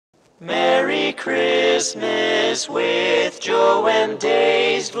Merry Christmas with Joem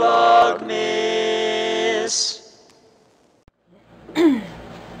Days Vlogmas.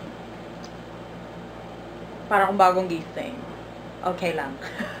 Parang kung bagong gising. Okay lang.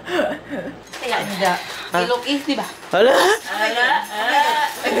 Kaya, ilok is, di ba? Hala?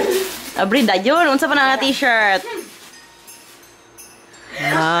 Abri, dayon. Unsa pa na t-shirt?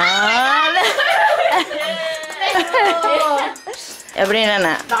 Hala? Abri na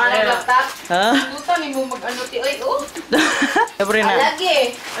na. Baka nag-laptop. Ha? Buta, may mo mag-ano ti. Oy, oh. Abri na.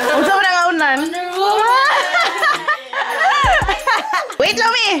 Lagi. Unsa pa na ngaunan? Wait lang,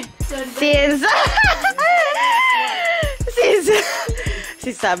 mi!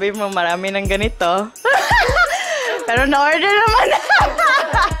 Si sabi mo marami ng ganito. Pero na-order naman.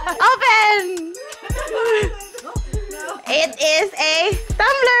 Open! It is a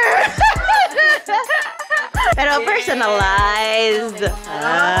tumbler! Pero personalized.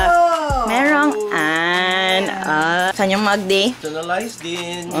 Merong saan yung mug, di? Personalized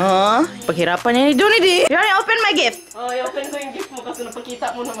din. Paghirapan niya ni Dooney, di. Yan, open my gift. Oh, i-open ko yung gift mo kasi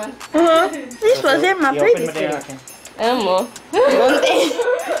napakita mo naman. This was in my previous video. Alam mo? Bunti.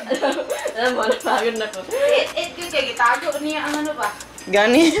 Alam mo, napagod na ko. It yun kaya gitago niya ang ano ba?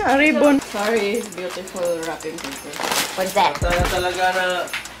 Gani, ang ribbon. Sorry, beautiful wrapping paper. What's that? Sana talaga na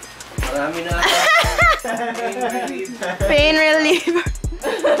marami na Pain reliever.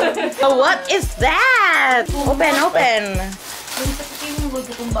 Oh, what is that? Open, open. Yung pasakin mo, huwag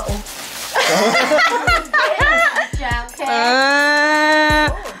itong bao.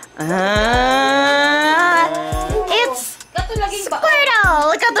 It's Kato laging bao.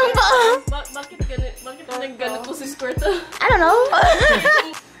 Squirtle! Katong ba? Bakit ganito po si Squirtle? I don't know.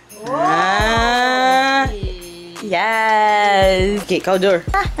 Yes. Okay, ikaw, Dor.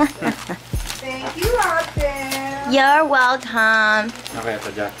 Thank you, Ate. You're welcome. Okay, pa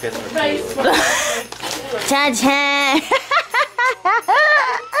jacket. Cha-cha!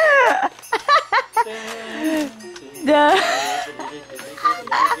 Yeah.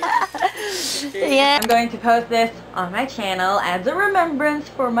 I'm going to post this on my channel as a remembrance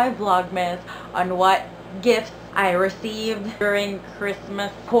for my Vlogmas on what gifts I received during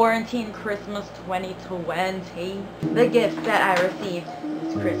Christmas, quarantine Christmas 2020. The gift that I received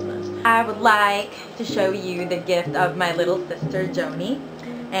this Christmas. I would like to show you the gift of my little sister, Joni.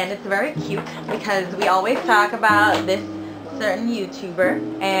 And it's very cute because we always talk about this certain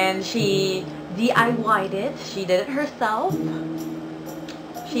YouTuber. And she DIY'd it. She did it herself.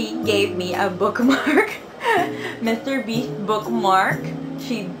 She gave me a bookmark. Mr. Beast bookmark.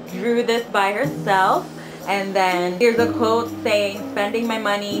 She drew this by herself. And then here's a quote saying, "Spending my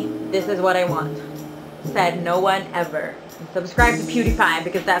money, this is what I want." Said no one ever. Subscribe to PewDiePie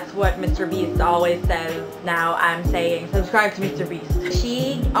because that's what Mr. Beast always says. Now I'm saying subscribe to Mr. Beast.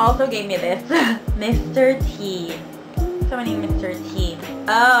 She also gave me this. Mr. T. Someone named Mr. T.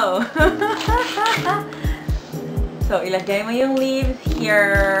 Oh. So ilagay mo yung leaves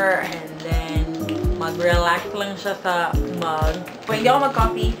here and then mag-relax lang siya sa mug. Kung hindi ako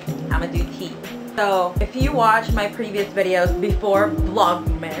mag-coffee, I'ma do tea. So, if you watch my previous videos before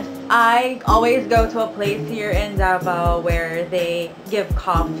Vlogmas, I always go to a place here in Davao where they give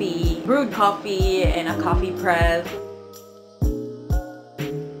coffee, brewed coffee in a coffee press.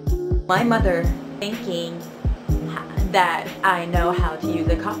 My mother, thinking that I know how to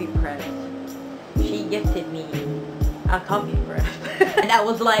use a coffee press, she gifted me a coffee press. And I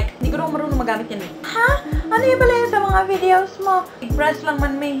was like, hindi ko naman marunong magamit yan. Ha? Ano yung pala yun sa mga videos mo? I-press lang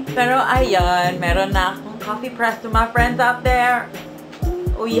man may. Pero ayun, meron na akong coffee press to my friends out there.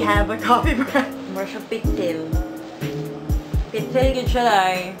 We have a coffee press. More siya pitil. Pitil yun siya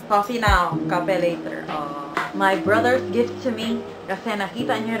ay. Coffee now, kape later. My brother's gift to me. Kasi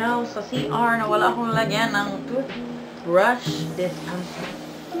nakita niyo raw sa CR na wala akong lagyan ng toothbrush dispenser.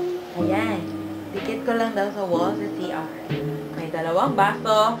 Ayan. Dikit ko lang daw sa wall sa CR. May dalawang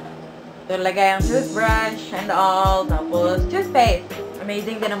baso. Doon lagay ang toothbrush and all. Tapos toothpaste.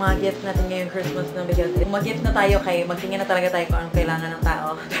 Amazing din ang mga gifts natin ngayong Christmas na because mag-gift na tayo kay magtingin na talaga tayo kung anong kailangan ng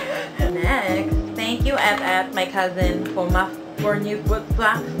tao. Next, thank you at my cousin for new foot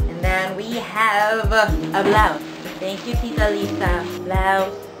socks. And then we have a blouse. Thank you, Tita Lisa.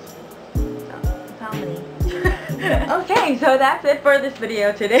 Blouse. How many? Okay, so that's it for this video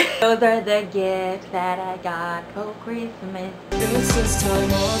today. Those are the gifts that I got for Christmas. It's this time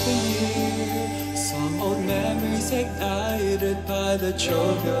of the year, some old memories ignited by the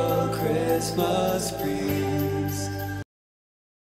jovial Christmas breeze.